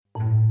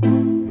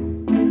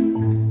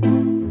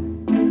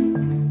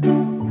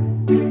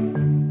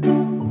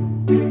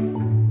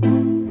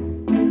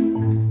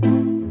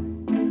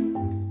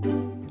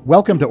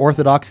Welcome to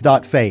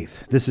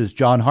Orthodox.Faith. This is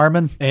John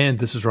Harmon. And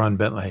this is Ron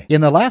Bentley. In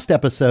the last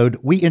episode,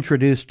 we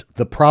introduced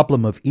the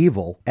problem of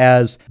evil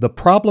as the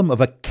problem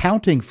of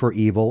accounting for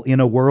evil in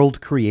a world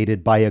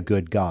created by a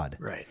good God.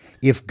 Right.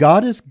 If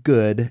God is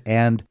good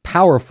and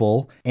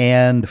powerful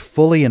and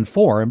fully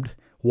informed,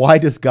 why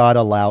does God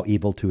allow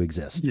evil to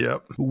exist?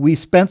 Yep. We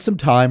spent some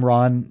time,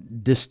 Ron,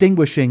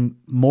 distinguishing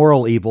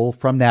moral evil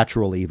from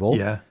natural evil.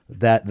 Yeah.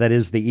 That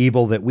is the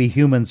evil that we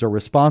humans are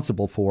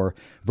responsible for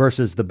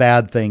versus the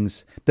bad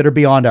things that are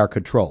beyond our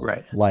control,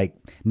 Right. like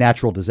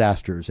natural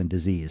disasters and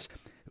disease.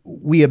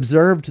 We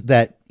observed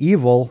that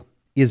evil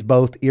is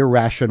both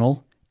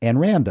irrational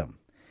and random.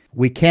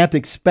 We can't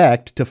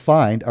expect to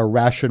find a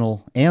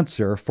rational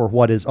answer for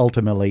what is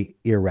ultimately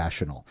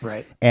irrational.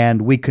 Right.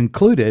 And we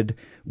concluded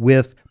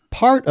with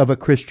part of a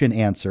Christian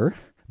answer.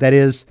 That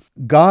is,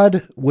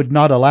 God would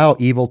not allow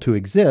evil to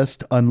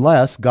exist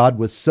unless God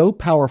was so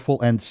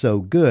powerful and so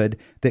good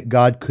that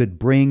God could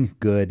bring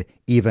good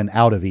even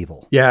out of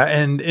evil. Yeah,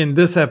 and in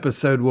this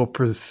episode, we'll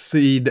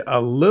proceed a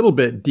little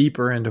bit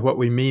deeper into what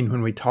we mean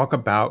when we talk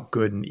about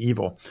good and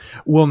evil.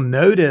 We'll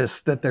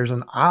notice that there's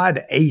an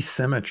odd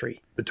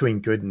asymmetry between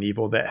good and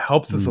evil that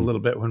helps us a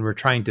little bit when we're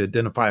trying to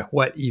identify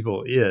what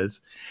evil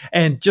is.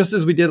 And just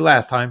as we did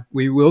last time,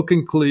 we will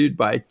conclude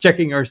by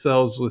checking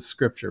ourselves with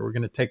Scripture. We're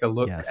going to take a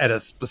look at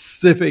a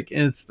specific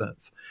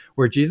instance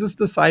where Jesus'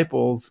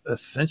 disciples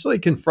essentially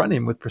confront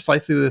him with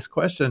precisely this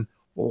question: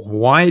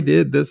 why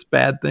did this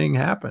bad thing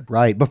happen?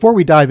 Right. Before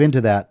we dive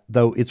into that,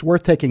 though, it's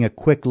worth taking a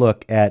quick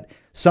look at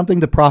something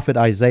the prophet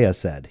Isaiah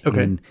said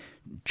in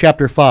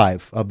chapter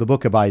 5 of the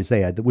book of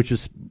Isaiah, which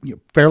is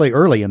fairly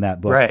early in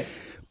that book. Right.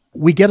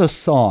 We get a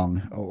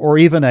song or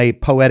even a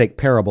poetic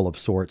parable of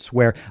sorts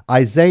where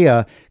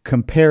Isaiah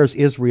compares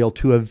Israel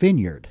to a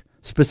vineyard,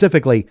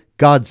 specifically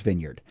God's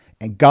vineyard.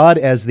 And God,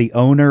 as the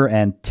owner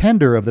and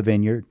tender of the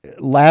vineyard,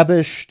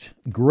 lavished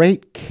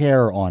great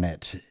care on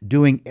it,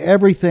 doing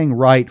everything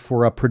right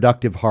for a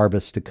productive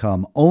harvest to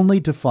come, only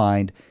to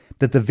find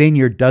that the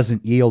vineyard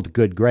doesn't yield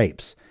good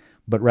grapes,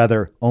 but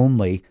rather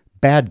only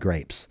bad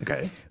grapes.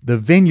 Okay. The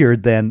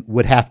vineyard then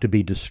would have to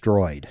be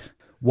destroyed.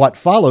 What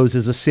follows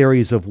is a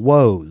series of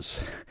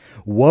woes.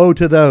 Woe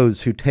to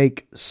those who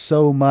take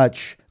so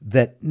much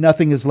that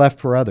nothing is left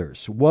for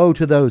others. Woe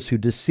to those who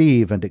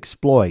deceive and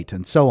exploit,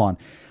 and so on.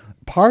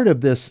 Part of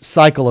this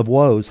cycle of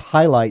woes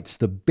highlights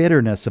the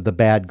bitterness of the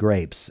bad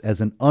grapes as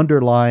an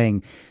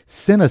underlying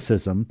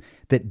cynicism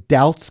that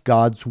doubts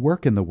God's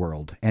work in the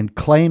world and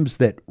claims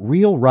that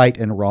real right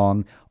and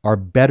wrong are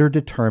better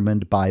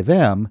determined by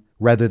them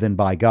rather than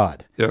by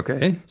God.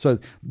 Okay. So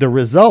the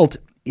result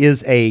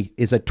is a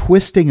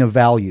twisting of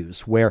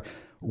values where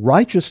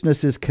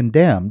righteousness is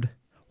condemned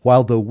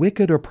while the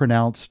wicked are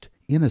pronounced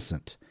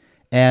innocent.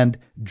 And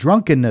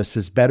drunkenness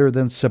is better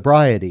than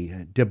sobriety.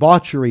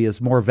 Debauchery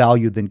is more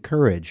valued than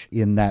courage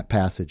in that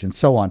passage, and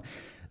so on.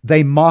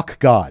 They mock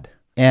God,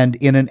 and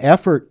in an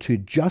effort to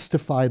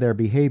justify their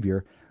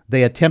behavior,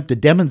 they attempt to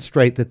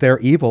demonstrate that their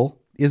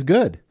evil is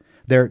good,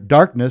 their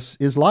darkness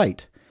is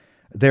light,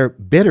 their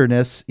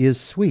bitterness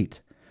is sweet.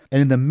 And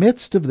in the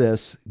midst of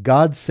this,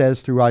 God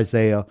says through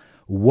Isaiah,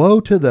 "Woe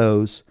to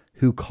those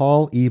who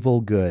call evil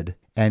good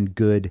and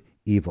good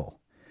evil,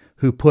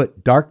 who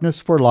put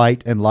darkness for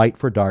light and light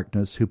for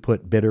darkness, who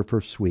put bitter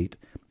for sweet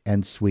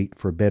and sweet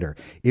for bitter."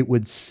 It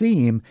would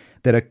seem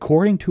that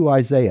according to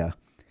Isaiah,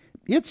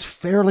 it's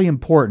fairly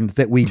important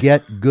that we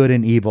get good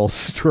and evil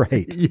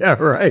straight. Yeah,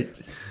 right.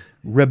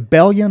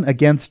 Rebellion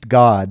against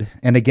God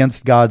and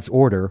against God's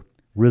order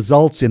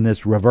results in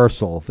this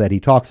reversal that he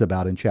talks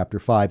about in chapter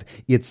 5.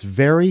 It's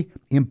very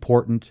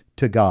important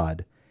to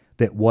God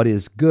that what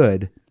is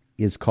good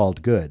is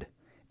called good,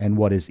 and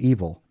what is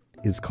evil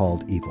is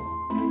called evil.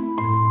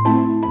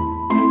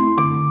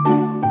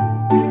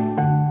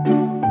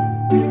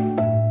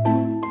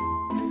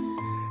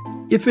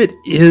 If it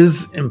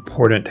is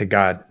important to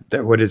God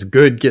that what is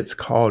good gets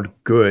called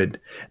good,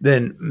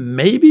 then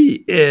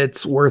maybe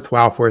it's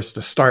worthwhile for us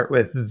to start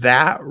with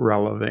that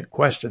relevant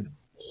question.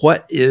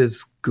 What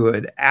is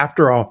good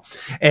after all?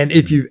 And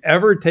if you've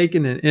ever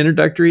taken an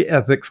introductory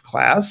ethics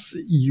class,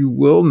 you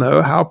will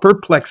know how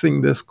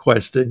perplexing this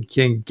question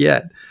can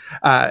get,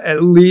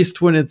 at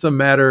least when it's a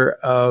matter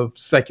of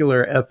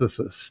secular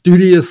ethicists,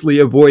 studiously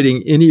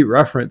avoiding any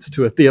reference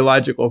to a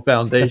theological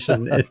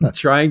foundation and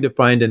trying to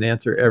find an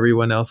answer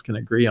everyone else can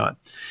agree on.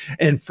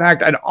 In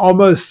fact, I'd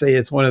almost say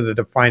it's one of the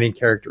defining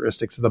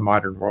characteristics of the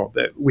modern world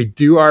that we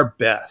do our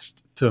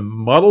best to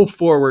muddle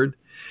forward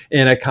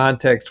in a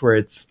context where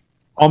it's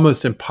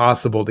almost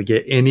impossible to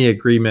get any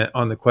agreement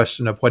on the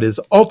question of what is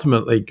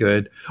ultimately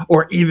good,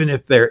 or even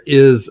if there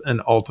is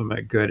an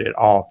ultimate good at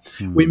all.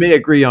 We may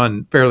agree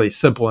on fairly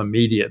simple,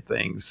 immediate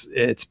things.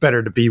 It's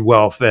better to be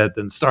well-fed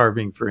than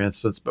starving, for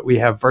instance, but we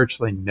have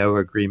virtually no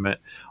agreement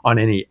on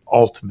any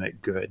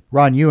ultimate good.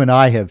 Ron, you and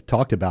I have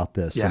talked about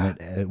this. Yeah.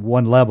 And at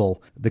one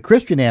level, the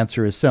Christian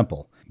answer is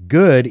simple.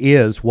 Good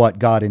is what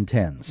God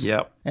intends.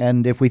 Yep.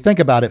 And if we think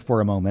about it for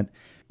a moment,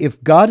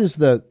 if God is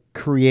the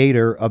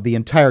creator of the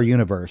entire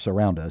universe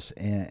around us,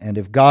 and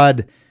if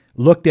God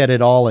looked at it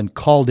all and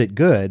called it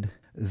good,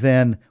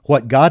 then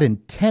what God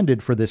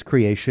intended for this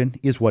creation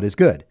is what is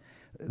good.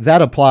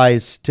 That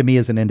applies to me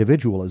as an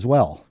individual as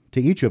well,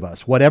 to each of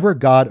us. Whatever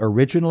God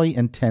originally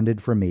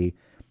intended for me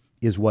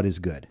is what is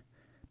good.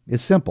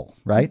 It's simple,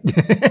 right?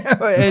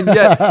 and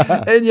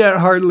yet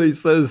hardly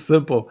so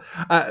simple.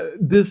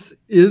 This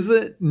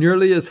isn't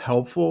nearly as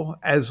helpful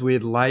as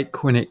we'd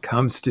like when it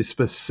comes to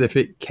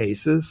specific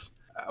cases.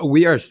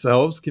 We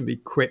ourselves can be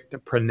quick to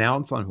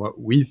pronounce on what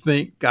we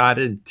think God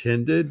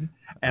intended.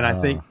 And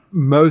I think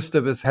most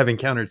of us have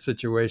encountered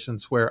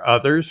situations where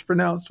others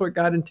pronounced what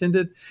God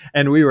intended,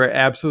 and we were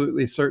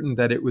absolutely certain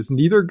that it was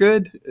neither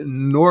good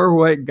nor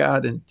what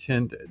God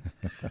intended.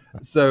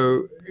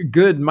 So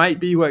good might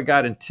be what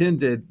God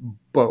intended,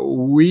 but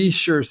we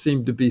sure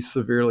seem to be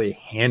severely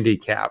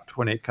handicapped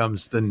when it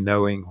comes to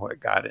knowing what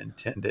God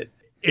intended.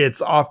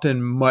 It's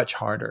often much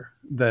harder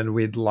than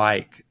we'd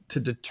like to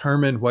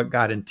determine what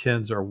God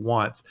intends or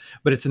wants,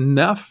 but it's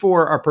enough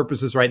for our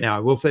purposes right now. I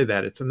will say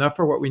that it's enough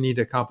for what we need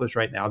to accomplish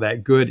right now,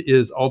 that good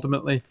is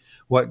ultimately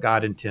what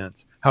God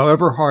intends,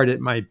 however hard it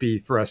might be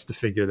for us to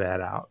figure that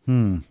out.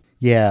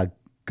 Yeah,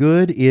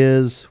 good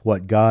is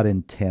what God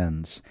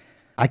intends.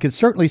 I could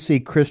certainly see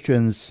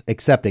Christians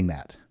accepting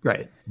that.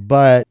 Right.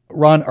 But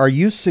Ron, are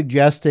you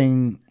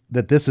suggesting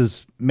that this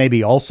is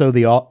maybe also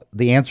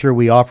the answer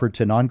we offer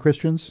to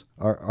non-Christians?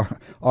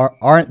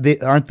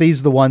 Aren't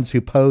these the ones who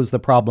pose the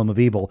problem of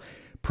evil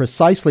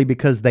precisely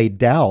because they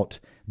doubt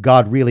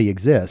God really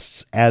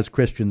exists as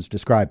Christians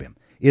describe him?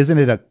 Isn't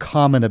it a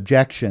common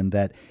objection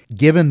that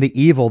given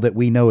the evil that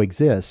we know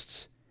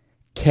exists,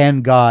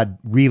 can God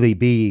really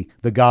be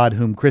the God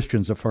whom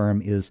Christians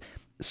affirm is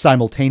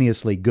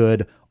simultaneously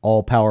good,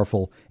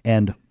 all-powerful,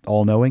 and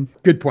all-knowing?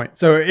 Good point.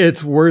 So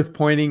it's worth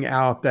pointing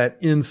out that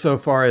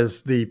insofar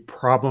as the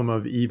problem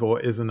of evil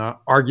is an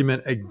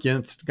argument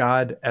against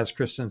God as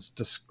Christians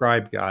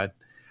describe God,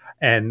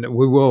 and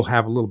we will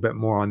have a little bit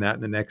more on that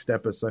in the next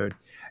episode,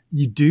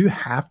 you do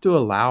have to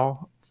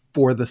allow,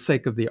 for the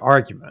sake of the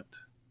argument,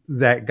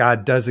 that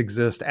God does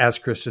exist as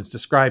Christians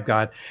describe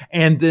God,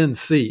 and then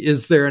see,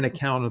 is there an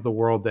account of the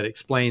world that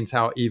explains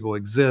how evil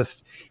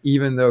exists,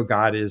 even though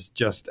God is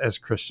just as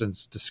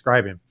Christians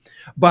describe him?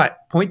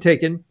 But point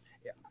taken,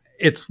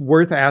 it's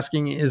worth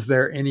asking, is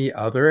there any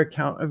other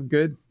account of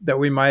good that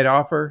we might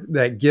offer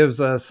that gives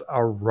us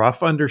a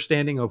rough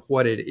understanding of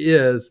what it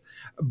is,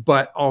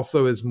 but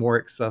also is more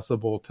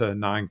accessible to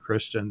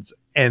non-Christians?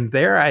 And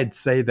there I'd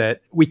say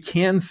that we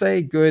can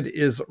say good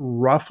is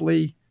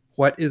roughly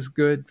what is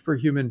good for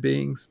human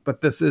beings,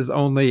 but this is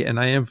only, and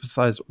I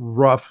emphasize,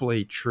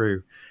 roughly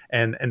true.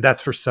 And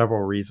that's for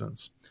several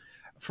reasons.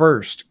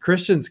 First,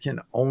 Christians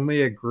can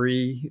only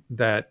agree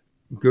that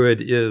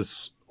good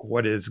is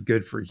what is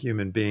good for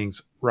human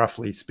beings,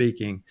 roughly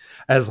speaking,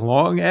 as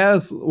long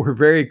as we're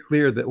very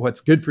clear that what's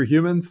good for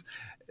humans,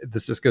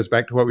 this just goes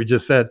back to what we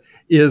just said,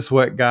 is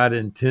what God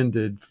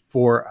intended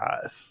for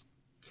us.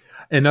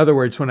 In other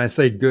words, when I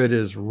say good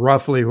is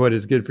roughly what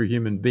is good for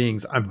human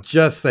beings, I'm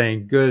just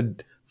saying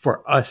good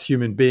for us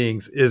human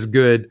beings is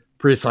good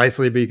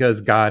precisely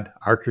because God,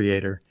 our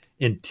creator,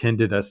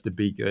 intended us to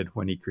be good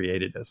when he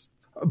created us.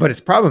 But it's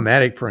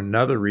problematic for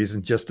another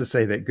reason, just to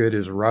say that good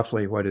is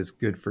roughly what is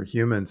good for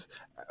humans.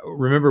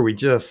 Remember, we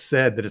just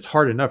said that it's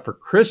hard enough for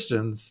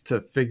Christians to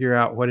figure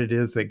out what it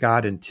is that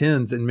God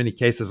intends in many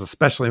cases,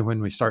 especially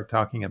when we start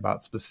talking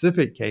about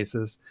specific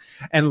cases.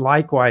 And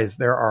likewise,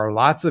 there are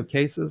lots of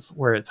cases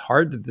where it's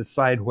hard to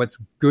decide what's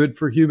good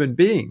for human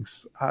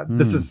beings.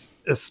 This is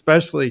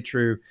especially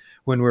true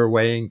when we're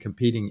weighing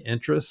competing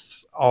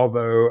interests,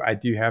 although I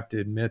do have to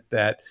admit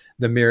that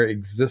the mere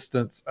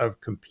existence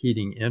of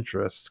competing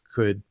interests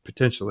could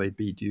potentially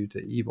be due to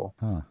evil.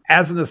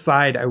 As an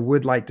aside, I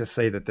would like to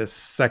say that this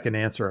second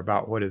answer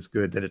about what is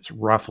good, that it's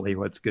roughly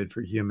what's good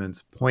for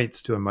humans,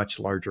 points to a much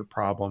larger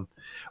problem.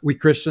 We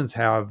Christians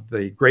have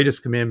the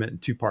greatest commandment in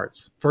two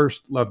parts.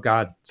 First, love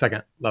God.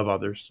 Second, love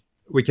others.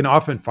 We can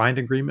often find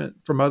agreement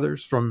from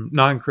others, from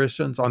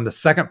non-Christians, on the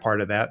second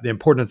part of that, the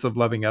importance of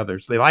loving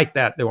others. They like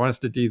that. They want us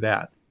to do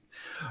that.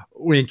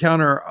 We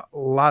encounter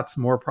lots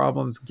more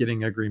problems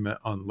getting agreement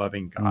on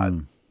loving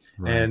God.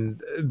 Right.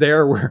 And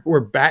there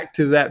we're back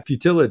to that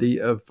futility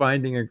of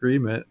finding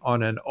agreement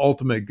on an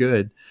ultimate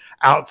good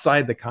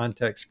outside the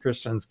context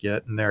Christians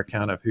get in their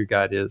account of who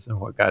God is and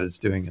what God is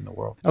doing in the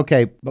world.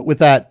 Okay, but with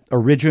that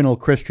original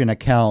Christian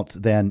account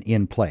then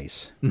in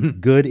place,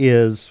 good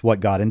is what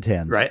God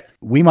intends. Right.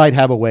 We might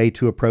have a way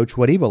to approach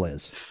what evil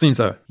is. Seems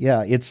so.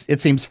 Yeah, it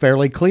seems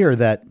fairly clear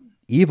that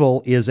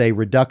evil is a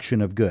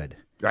reduction of good.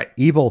 Right.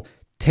 Evil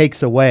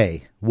takes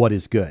away what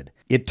is good.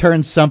 It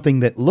turns something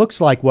that looks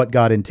like what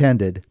God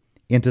intended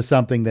into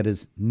something that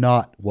is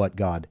not what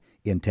God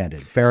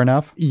intended. Fair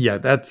enough? Yeah,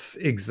 that's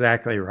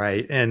exactly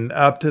right. And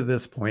up to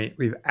this point,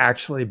 we've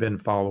actually been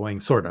following,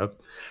 sort of,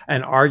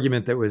 an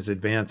argument that was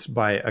advanced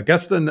by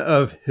Augustine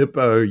of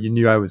Hippo. You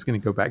knew I was going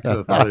to go back to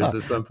the fathers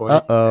at some point.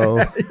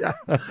 Uh-oh. Yeah.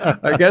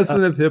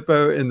 Augustine of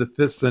Hippo in the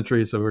 5th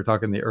century, so we're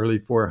talking the early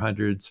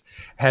 400s,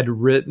 had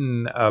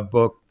written a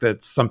book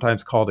that's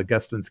sometimes called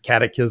Augustine's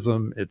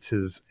Catechism. It's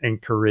his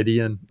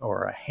Enchiridion,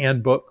 or a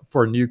handbook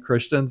for new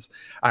Christians.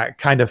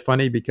 Kind of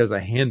funny, because a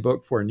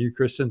handbook for new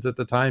Christians at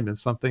the time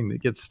is something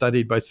that gets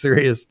studied by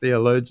serious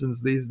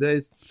theologians these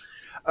days.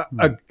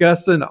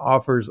 Augustine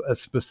offers a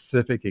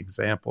specific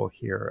example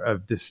here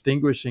of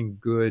distinguishing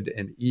good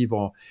and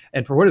evil.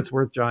 And for what it's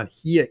worth, John,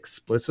 he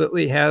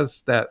explicitly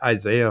has that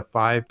Isaiah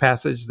 5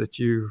 passage that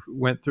you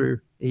went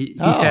through. He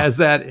has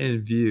that in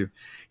view.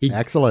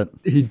 Excellent.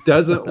 He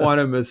doesn't want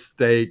to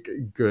mistake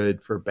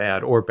good for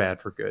bad or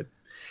bad for good.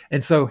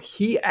 And so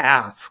he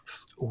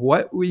asks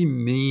what we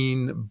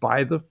mean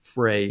by the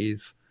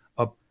phrase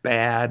a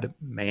bad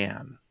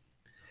man.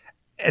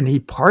 And he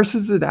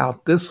parses it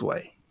out this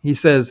way. He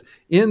says,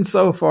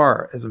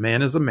 insofar as a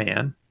man is a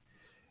man,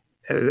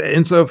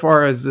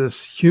 insofar as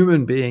this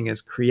human being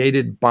is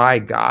created by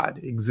God,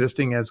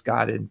 existing as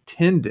God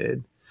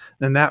intended,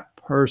 then that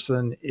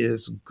person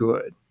is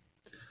good.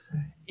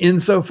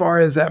 Insofar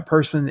as that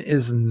person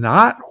is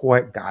not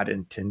what God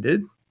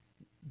intended,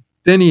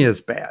 then he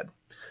is bad.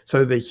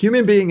 So the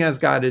human being as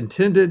God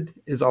intended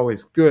is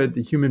always good.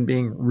 The human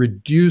being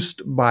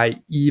reduced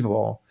by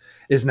evil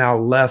is now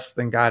less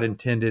than God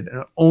intended.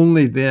 And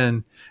only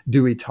then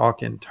do we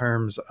talk in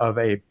terms of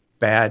a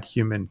bad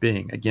human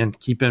being. Again,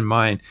 keep in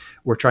mind,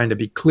 we're trying to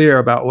be clear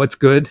about what's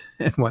good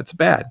and what's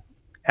bad.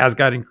 As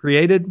God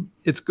created,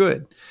 it's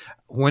good.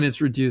 When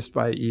it's reduced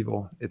by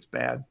evil, it's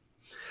bad.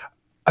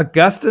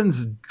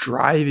 Augustine's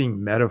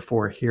driving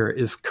metaphor here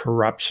is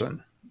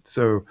corruption.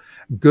 So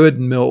good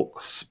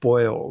milk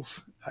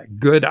spoils,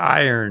 good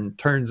iron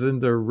turns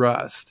into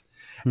rust.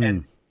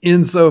 And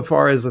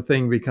insofar as a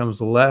thing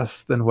becomes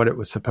less than what it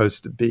was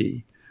supposed to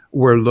be,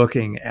 we're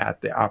looking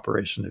at the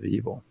operation of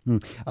evil.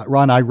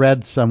 Ron, I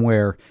read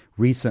somewhere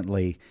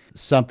recently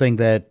something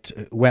that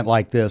went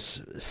like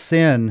this: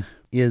 sin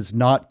is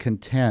not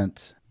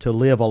content to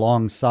live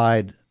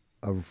alongside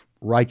of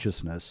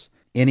righteousness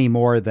any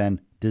more than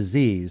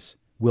disease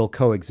will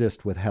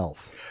coexist with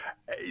health.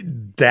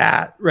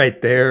 That right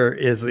there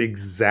is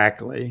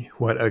exactly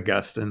what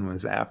Augustine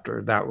was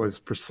after. That was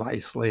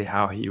precisely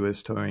how he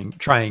was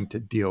trying to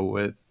deal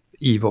with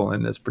evil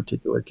in this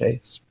particular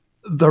case.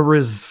 The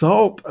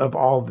result of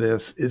all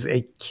this is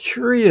a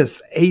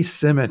curious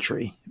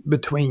asymmetry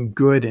between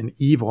good and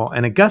evil,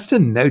 and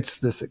Augustine notes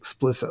this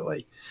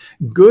explicitly.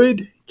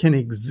 Good can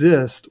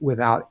exist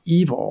without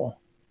evil,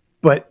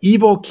 but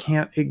evil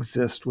can't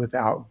exist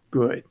without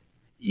good.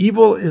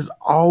 Evil is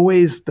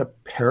always the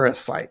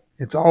parasite.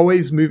 It's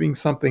always moving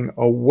something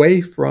away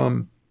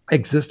from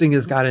existing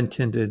as God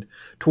intended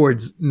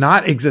towards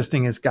not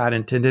existing as God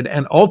intended,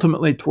 and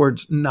ultimately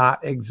towards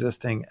not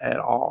existing at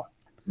all.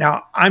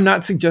 Now, I'm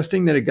not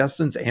suggesting that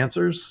Augustine's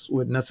answers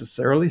would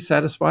necessarily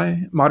satisfy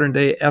modern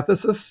day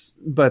ethicists,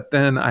 but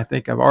then I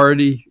think I've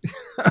already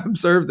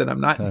observed that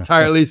I'm not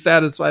entirely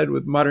satisfied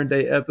with modern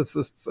day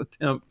ethicists'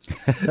 attempt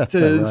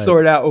to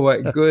sort out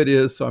what good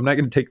is. So I'm not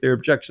going to take their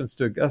objections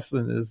to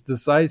Augustine as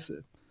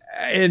decisive.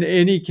 In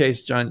any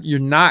case, John, you're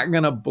not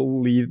going to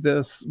believe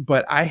this,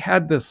 but I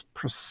had this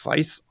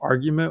precise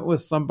argument with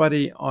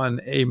somebody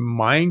on a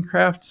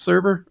Minecraft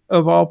server,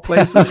 of all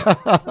places.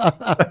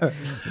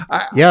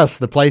 Yes,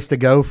 the place to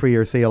go for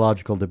your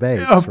theological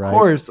debates. Of right?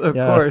 course.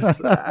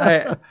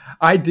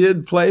 I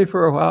did play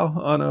for a while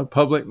on a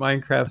public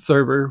Minecraft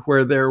server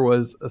where there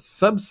was a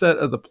subset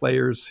of the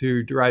players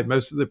who derived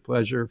most of the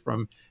pleasure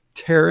from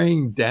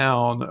tearing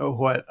down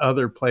what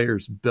other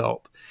players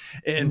built.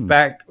 In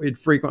fact, we'd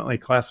frequently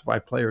classify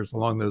players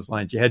along those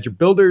lines. You had your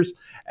builders,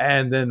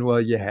 and then,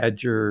 you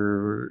had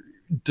your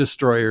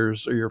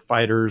destroyers or your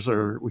fighters,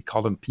 or we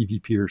call them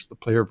PvPers, the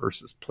player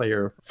versus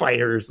player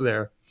fighters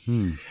there.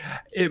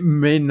 It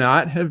may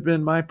not have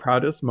been my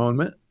proudest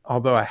moment,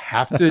 although I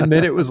have to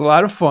admit it was a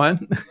lot of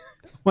fun.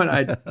 When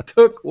I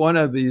took one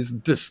of these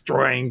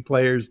destroying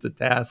players to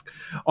task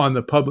on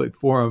the public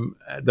forum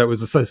that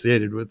was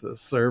associated with the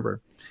server.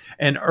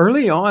 And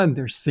early on,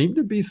 there seemed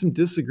to be some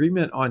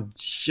disagreement on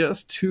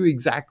just who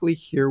exactly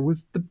here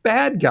was the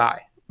bad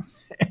guy.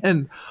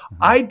 And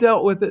I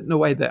dealt with it in a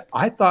way that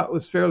I thought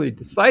was fairly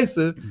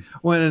decisive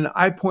when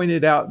I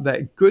pointed out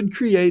that good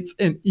creates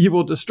and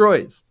evil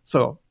destroys.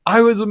 So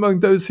I was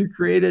among those who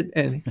created,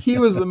 and he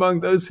was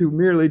among those who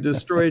merely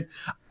destroyed.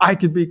 I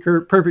could be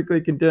perfectly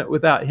content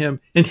without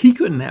him, and he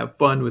couldn't have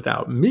fun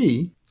without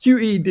me.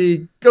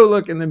 QED, go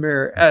look in the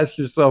mirror, ask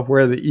yourself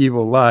where the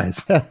evil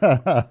lies.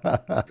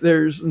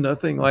 There's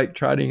nothing like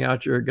trotting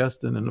out your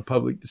Augustine in a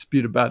public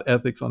dispute about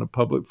ethics on a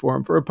public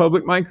forum for a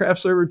public Minecraft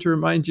server to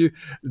remind you,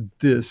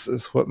 this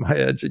is what my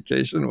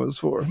education was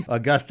for.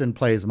 Augustine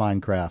plays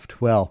Minecraft.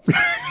 Well,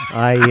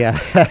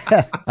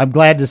 I'm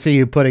glad to see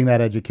you putting that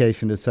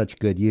education to such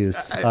good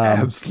use.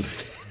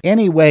 Absolutely.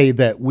 Any way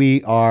that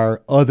we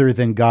are other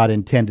than God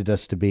intended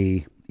us to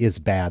be is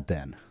bad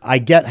then. I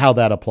get how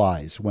that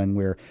applies when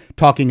we're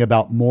talking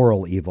about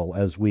moral evil,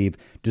 as we've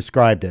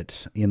described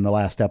it in the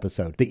last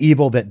episode. The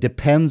evil that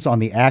depends on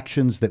the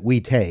actions that we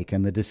take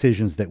and the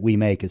decisions that we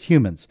make as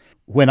humans.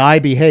 When I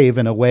behave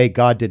in a way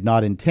God did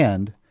not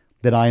intend,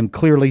 then I am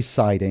clearly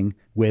siding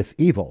with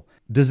evil.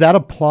 Does that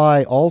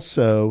apply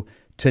also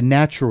to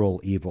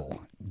natural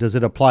evil? Does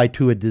it apply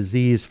to a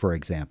disease, for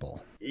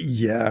example?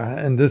 Yeah,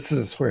 and this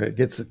is where it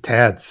gets a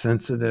tad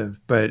sensitive,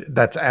 but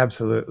that's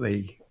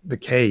absolutely the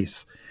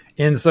case.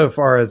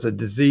 Insofar as a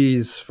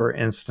disease, for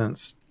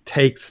instance,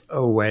 takes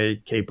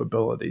away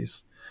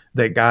capabilities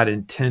that God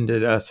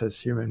intended us as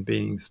human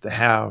beings to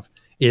have,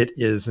 it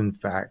is in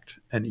fact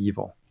an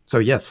evil. So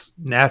yes,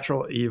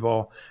 natural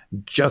evil,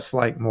 just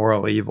like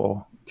moral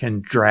evil,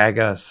 can drag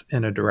us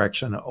in a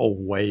direction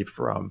away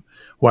from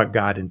what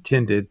God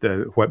intended.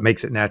 What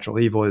makes it natural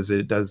evil is that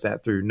it does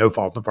that through no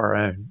fault of our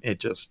own. It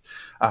just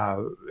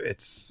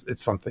it's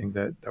something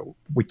that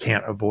we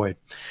can't avoid.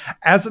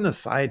 As an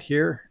aside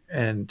here,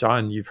 and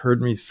John, you've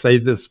heard me say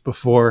this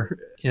before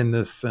in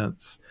this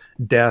sense,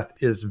 death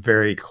is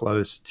very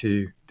close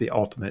to the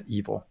ultimate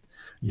evil.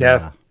 Yeah.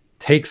 Death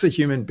takes a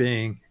human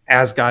being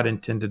as God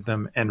intended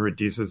them and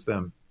reduces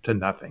them to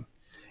nothing.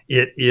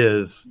 It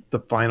is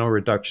the final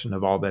reduction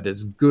of all that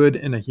is good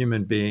in a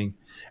human being.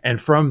 And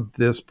from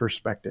this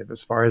perspective,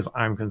 as far as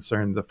I'm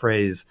concerned, the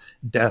phrase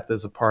death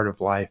is a part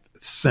of life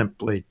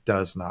simply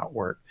does not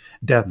work.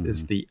 Death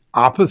is the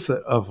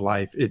opposite of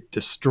life. It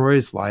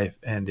destroys life,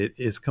 and it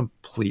is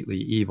completely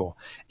evil.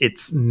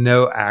 It's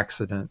no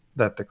accident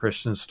that the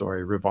Christian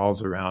story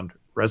revolves around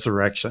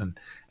resurrection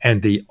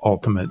and the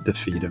ultimate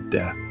defeat of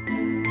death.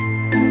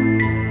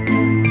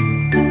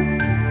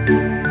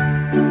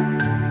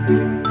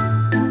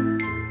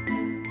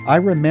 I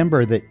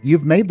remember that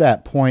you've made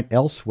that point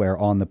elsewhere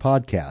on the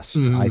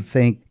podcast. I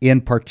think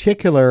in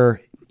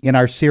particular in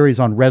our series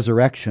on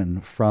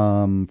resurrection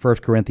from 1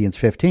 Corinthians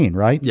 15,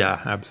 right? Yeah,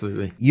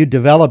 absolutely. You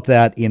developed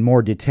that in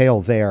more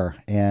detail there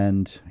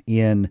and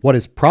in what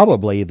is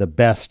probably the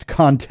best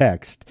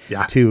context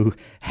to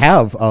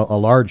have a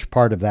large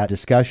part of that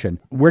discussion.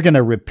 We're going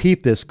to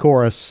repeat this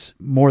chorus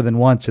more than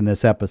once in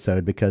this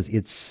episode because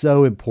it's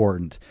so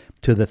important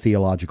to the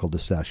theological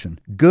discussion.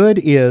 Good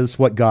is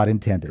what God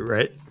intended.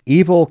 Right.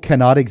 Evil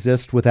cannot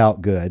exist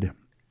without good,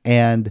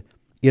 and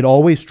it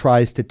always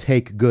tries to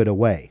take good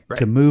away,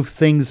 to move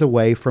things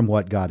away from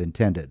what God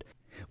intended.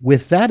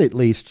 With that at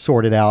least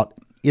sorted out,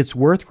 it's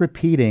worth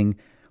repeating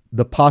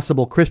the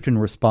possible Christian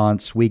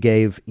response we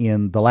gave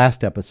in the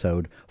last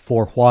episode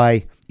for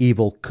why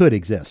evil could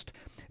exist.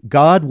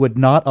 God would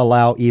not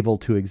allow evil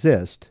to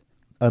exist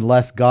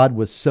unless God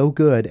was so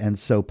good and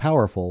so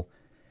powerful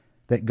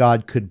that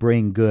God could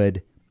bring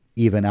good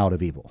even out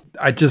of evil.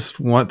 I just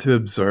want to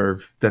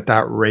observe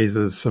that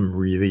raises some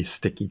really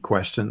sticky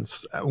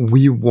questions.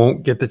 We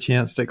won't get the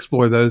chance to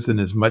explore those in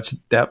as much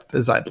depth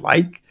as I'd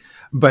like,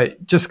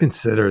 but just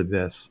consider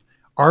this.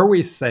 Are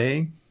we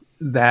saying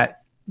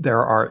that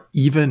there are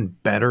even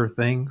better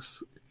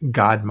things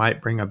God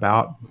might bring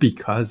about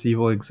because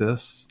evil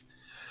exists?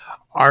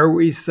 Are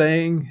we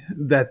saying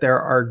that there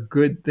are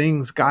good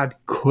things God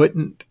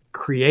couldn't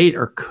create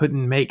or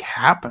couldn't make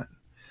happen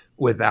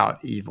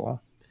without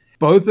evil?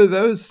 Both of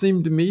those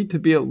seem to me to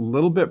be a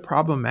little bit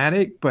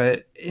problematic,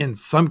 but in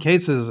some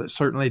cases, it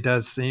certainly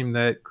does seem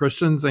that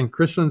Christians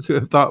who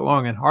have thought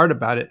long and hard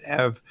about it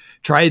have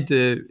tried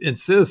to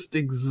insist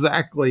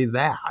exactly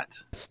that.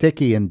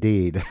 Sticky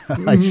indeed,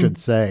 I should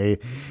say.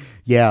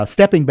 Yeah,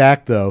 stepping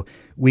back though,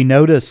 we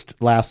noticed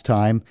last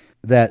time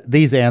that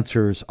these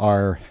answers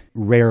are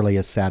rarely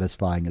as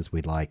satisfying as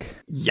we'd like.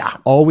 Yeah.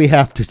 All we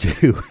have to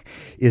do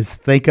is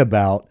think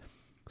about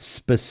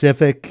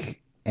specific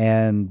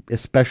and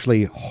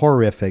especially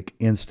horrific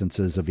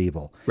instances of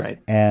evil. Right.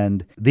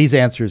 And these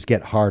answers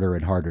get harder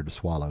and harder to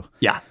swallow.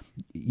 Yeah.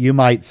 You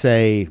might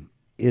say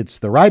it's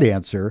the right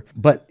answer,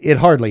 but it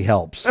hardly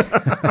helps.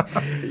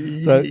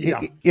 So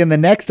in the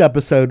next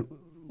episode,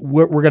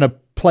 we're going to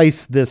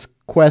place this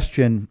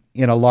question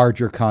in a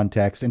larger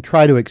context and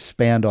try to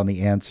expand on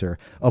the answer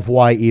of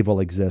why evil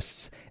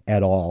exists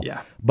at all.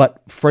 Yeah.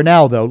 But for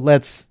now, though,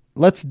 let's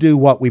do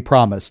what we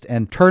promised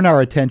and turn our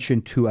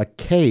attention to a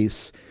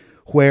case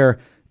where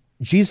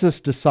Jesus'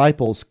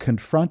 disciples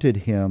confronted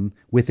him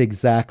with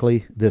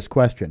exactly this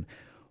question.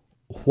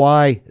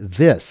 Why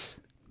this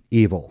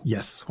evil?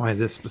 Yes, why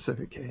this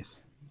specific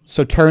case?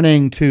 So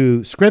turning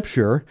to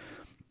Scripture,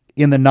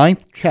 in the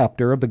 9th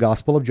chapter of the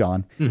Gospel of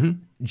John,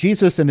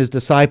 Jesus and his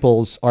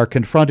disciples are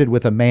confronted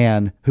with a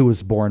man who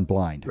was born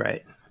blind.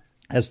 Right.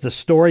 As the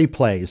story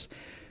plays,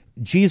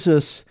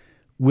 Jesus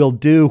will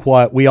do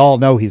what we all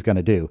know he's going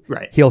to do.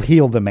 Right. He'll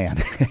heal the man.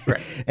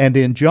 Right. And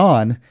in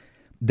John,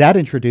 that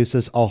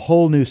introduces a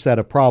whole new set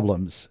of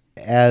problems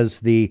as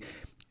the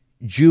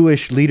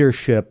Jewish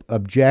leadership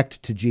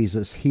object to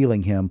Jesus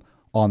healing him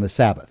on the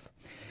Sabbath.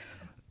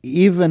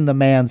 Even the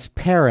man's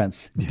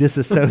parents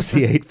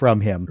disassociate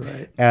from him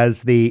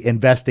as the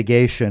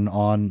investigation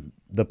on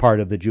the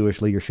part of the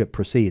Jewish leadership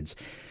proceeds.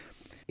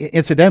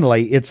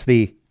 Incidentally, it's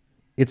the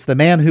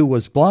man who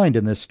was blind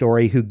in this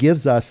story who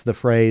gives us the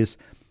phrase,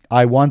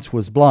 "I once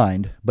was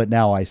blind, but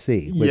now I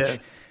see,"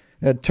 which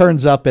it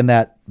turns up in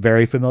that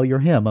very familiar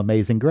hymn,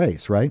 Amazing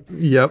Grace, right?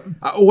 Yep.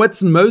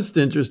 What's most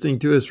interesting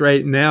to us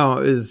right now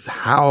is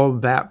how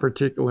that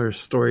particular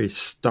story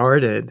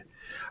started.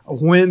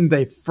 When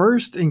they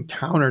first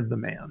encountered the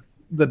man,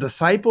 the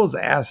disciples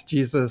asked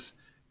Jesus,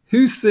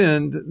 who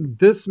sinned,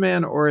 this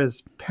man or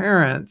his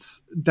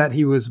parents, that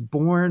he was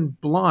born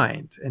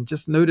blind? And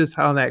just notice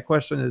how that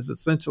question is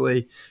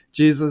essentially,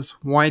 Jesus,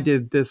 why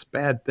did this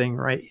bad thing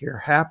right here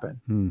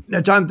happen?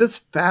 Now, John, this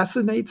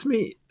fascinates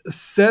me.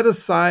 Set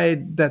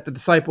aside that the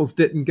disciples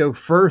didn't go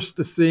first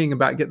to seeing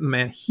about getting the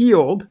man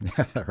healed.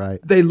 Right.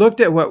 They looked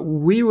at what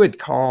we would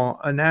call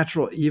a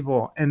natural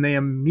evil, and they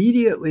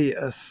immediately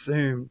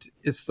assumed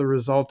it's the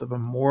result of a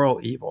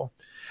moral evil.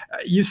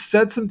 You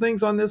said some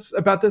things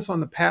about this on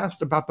the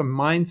past, about the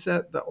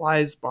mindset that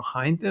lies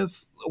behind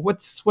this.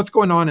 What's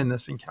going on in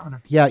this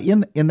encounter? Yeah,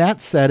 in that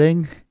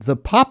setting, the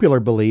popular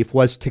belief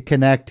was to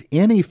connect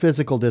any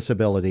physical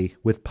disability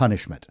with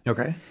punishment.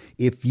 Okay.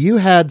 If you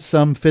had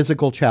some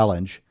physical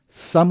challenge,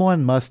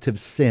 someone must have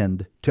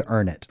sinned to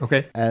earn it.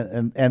 Okay.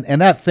 And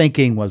that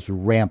thinking was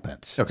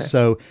rampant. Okay.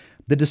 So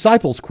the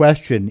disciples'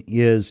 question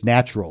is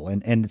natural,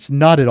 and it's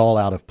not at all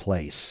out of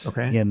place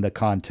in the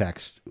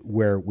context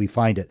where we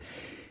find it.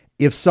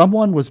 If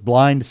someone was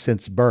blind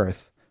since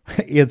birth,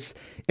 it's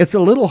a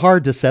little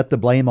hard to set the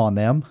blame on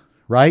them,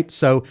 right?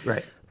 So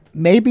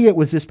maybe it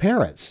was his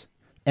parents,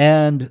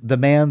 and the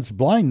man's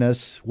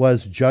blindness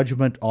was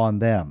judgment on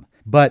them.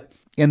 But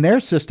in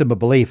their system of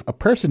belief, a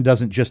person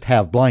doesn't just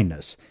have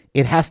blindness.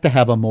 It has to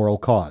have a moral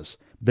cause.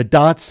 The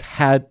dots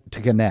had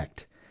to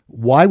connect.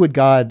 Why would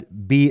God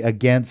be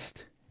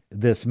against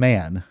this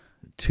man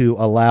to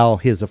allow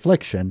his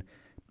affliction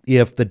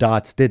if the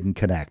dots didn't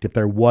connect, if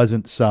there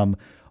wasn't some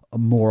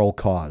moral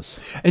cause?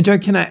 And John,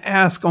 can I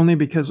ask, only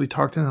because we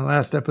talked in the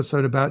last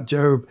episode about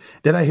Job,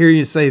 did I hear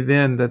you say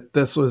then that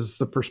this was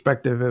the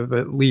perspective of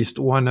at least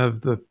one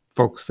of the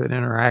folks that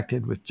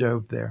interacted with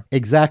Job there?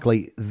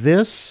 Exactly.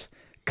 This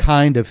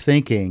kind of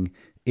thinking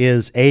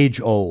is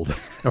age old.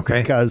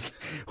 Okay. Because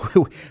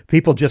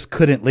people just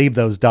couldn't leave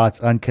those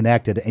dots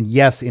unconnected. And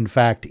yes, in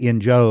fact,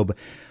 in Job,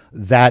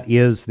 that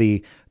is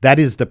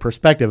the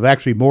perspective of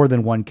actually more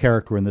than one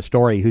character in the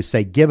story who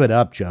say, give it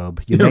up,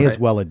 Job. You may as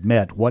well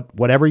admit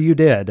whatever you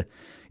did,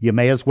 you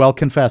may as well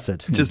confess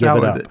it. Just give out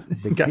it up.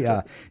 it.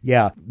 Gotcha.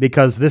 Yeah,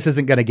 because this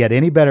isn't going to get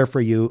any better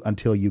for you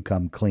until you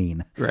come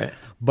clean. Right.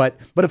 But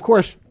of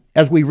course,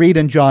 as we read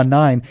in John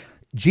 9,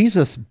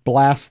 Jesus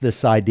blasts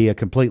this idea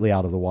completely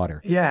out of the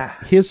water. Yeah.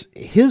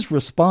 His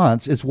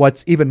response is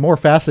what's even more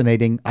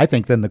fascinating, I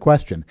think, than the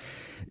question.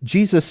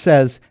 Jesus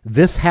says,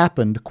 this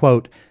happened,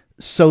 quote,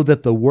 so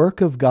that the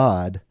work of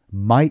God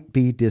might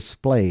be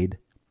displayed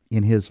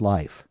in his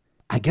life.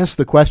 I guess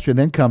the question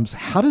then comes,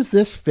 how does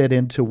this fit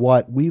into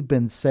what we've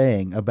been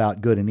saying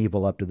about good and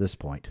evil up to this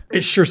point?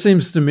 It sure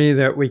seems to me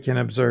that we can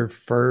observe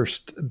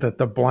first that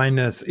the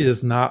blindness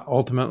is not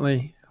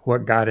ultimately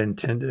what God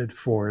intended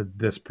for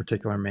this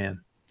particular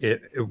man.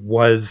 It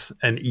was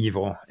an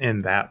evil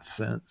in that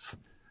sense.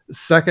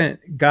 Second,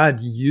 God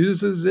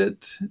uses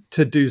it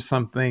to do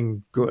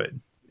something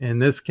good. In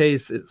this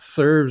case, it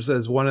serves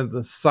as one of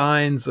the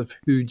signs of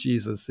who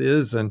Jesus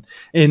is. And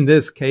in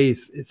this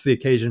case, it's the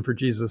occasion for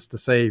Jesus to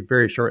say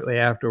very shortly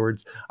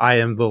afterwards, I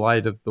am the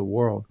light of the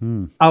world.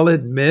 I'll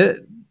admit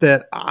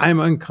that I'm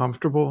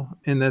uncomfortable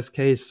in this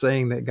case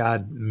saying that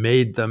God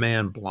made the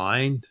man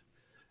blind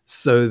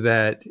so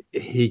that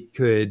he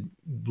could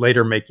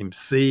later make him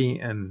see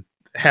and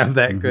have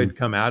that good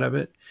come out of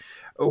it.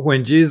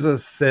 When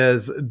Jesus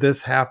says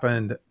this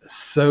happened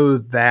so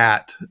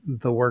that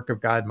the work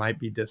of God might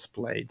be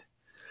displayed,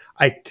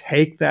 I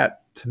take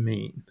that to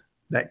mean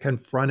that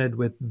confronted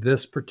with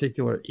this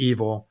particular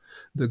evil,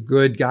 the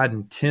good God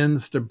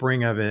intends to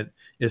bring of it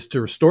is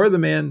to restore the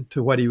man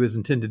to what he was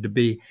intended to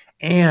be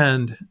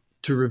and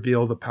to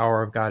reveal the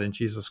power of God in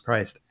Jesus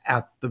Christ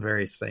at the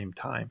very same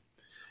time.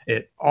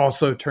 It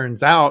also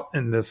turns out,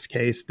 in this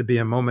case, to be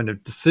a moment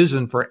of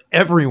decision for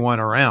everyone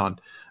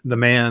around, the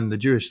man, the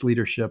Jewish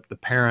leadership, the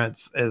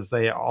parents, as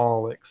they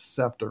all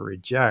accept or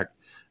reject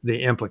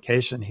the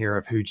implication here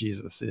of who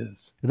Jesus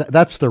is.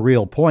 That's the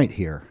real point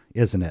here,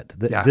 isn't it?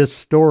 This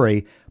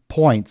story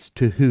points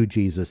to who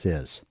Jesus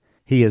is.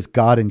 He is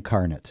God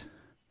incarnate,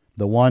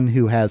 the one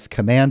who has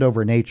command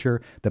over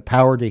nature, the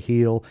power to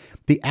heal,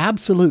 the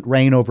absolute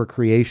reign over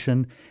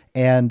creation,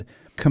 and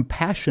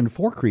compassion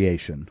for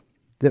creation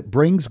that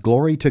brings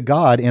glory to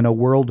God in a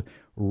world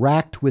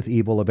racked with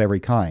evil of every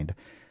kind,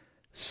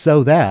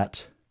 so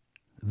that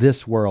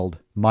this world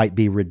might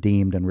be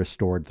redeemed and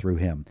restored through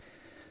him.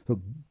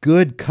 So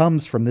good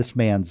comes from this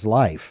man's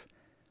life,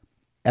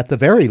 at the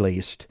very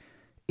least,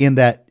 in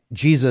that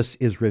Jesus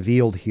is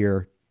revealed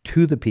here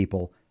to the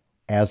people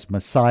as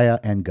Messiah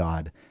and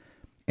God.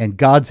 And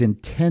God's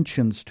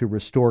intentions to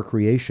restore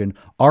creation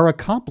are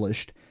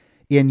accomplished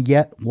in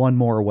yet one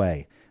more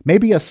way.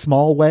 Maybe a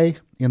small way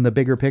in the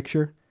bigger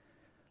picture,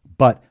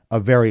 but a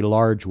very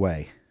large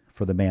way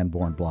for the man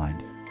born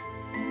blind.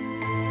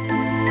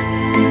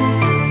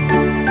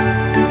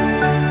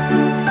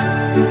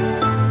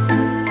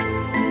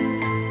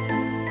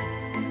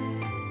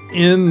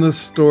 In the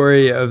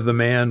story of the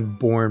man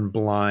born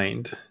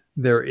blind,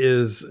 there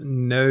is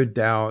no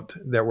doubt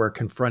that we're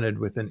confronted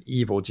with an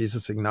evil.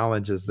 Jesus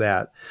acknowledges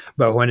that.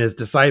 But when his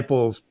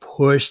disciples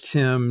pushed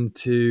him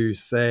to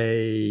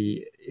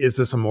say, is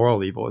this a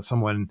moral evil?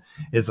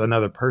 Is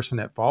another person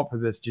at fault for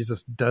this?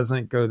 Jesus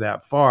doesn't go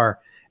that far.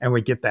 And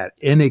we get that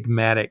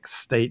enigmatic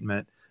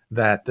statement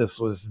that this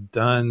was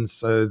done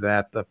so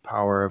that the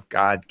power of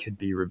God could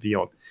be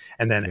revealed.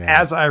 And then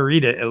as I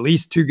read it, at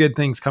least two good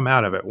things come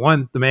out of it.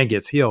 One, the man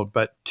gets healed,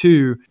 but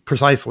two,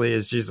 precisely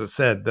as Jesus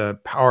said, the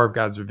power of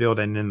God's revealed.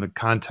 And in the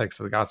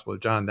context of the Gospel of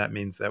John, that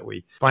means that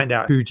we find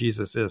out who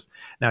Jesus is.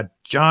 Now,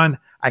 John,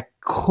 I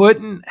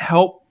couldn't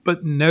help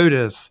but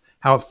notice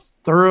how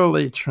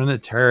thoroughly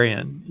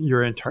Trinitarian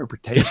your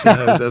interpretation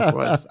of this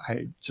was.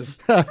 I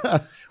just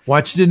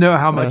want you to know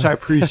how much I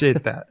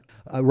appreciate that.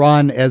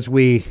 Ron, as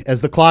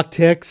the clock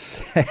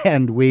ticks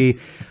and we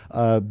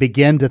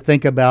begin to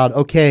think about,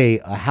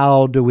 okay,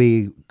 how do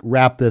we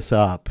wrap this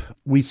up?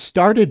 We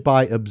started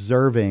by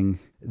observing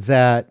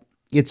that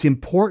it's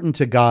important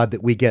to God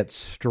that we get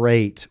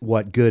straight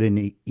what good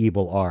and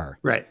evil are.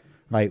 Right.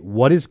 Right.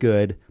 What is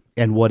good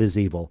and what is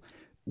evil?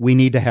 We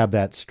need to have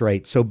that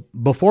straight. So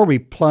before we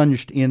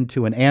plunged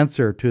into an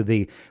answer to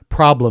the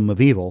problem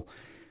of evil,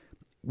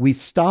 we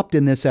stopped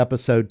in this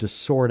episode to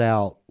sort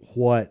out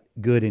what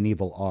good and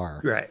evil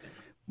are. Right.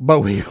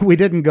 But we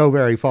didn't go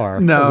very far.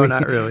 No,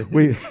 not really.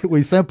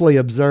 We simply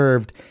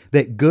observed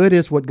that good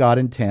is what God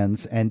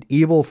intends and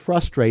evil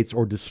frustrates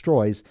or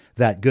destroys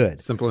that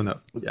good. Simple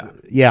enough. Yeah.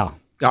 Yeah.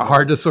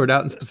 Hard to sort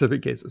out in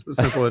specific cases, but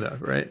simple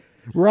enough, right?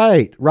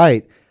 Right.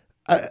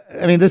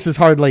 I mean, this is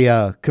hardly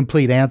a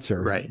complete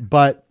answer. Right.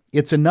 But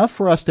it's enough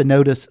for us to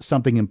notice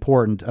something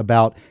important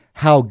about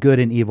how good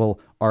and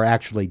evil are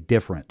actually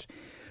different.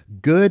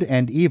 Good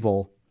and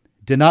evil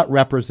do not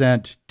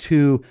represent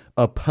two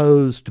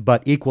opposed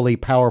but equally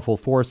powerful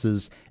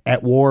forces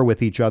at war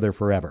with each other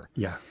forever.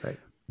 Yeah, right.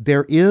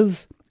 There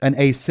is an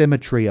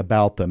asymmetry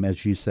about them,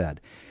 as you said.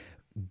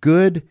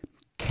 Good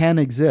can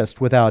exist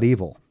without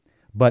evil,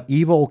 but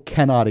evil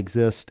cannot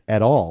exist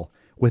at all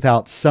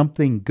without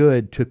something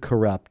good to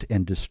corrupt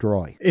and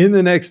destroy. In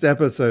the next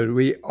episode,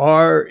 we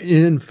are,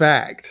 in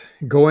fact,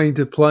 going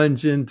to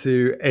plunge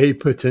into a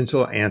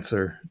potential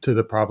answer to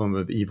the problem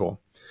of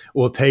evil.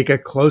 We'll take a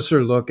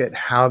closer look at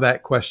how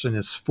that question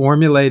is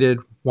formulated,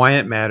 why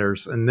it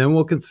matters, and then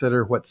we'll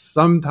consider what's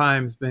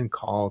sometimes been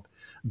called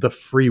the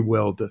free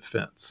will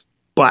defense.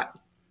 But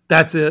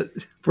that's it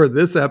for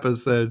this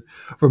episode.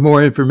 For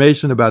more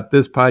information about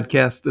this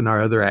podcast and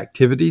our other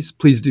activities,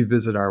 please do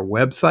visit our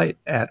website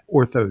at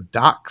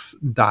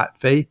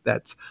orthodox.faith.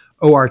 That's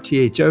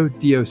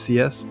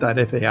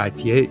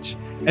orthodocs.faith.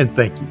 And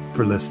thank you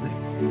for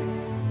listening.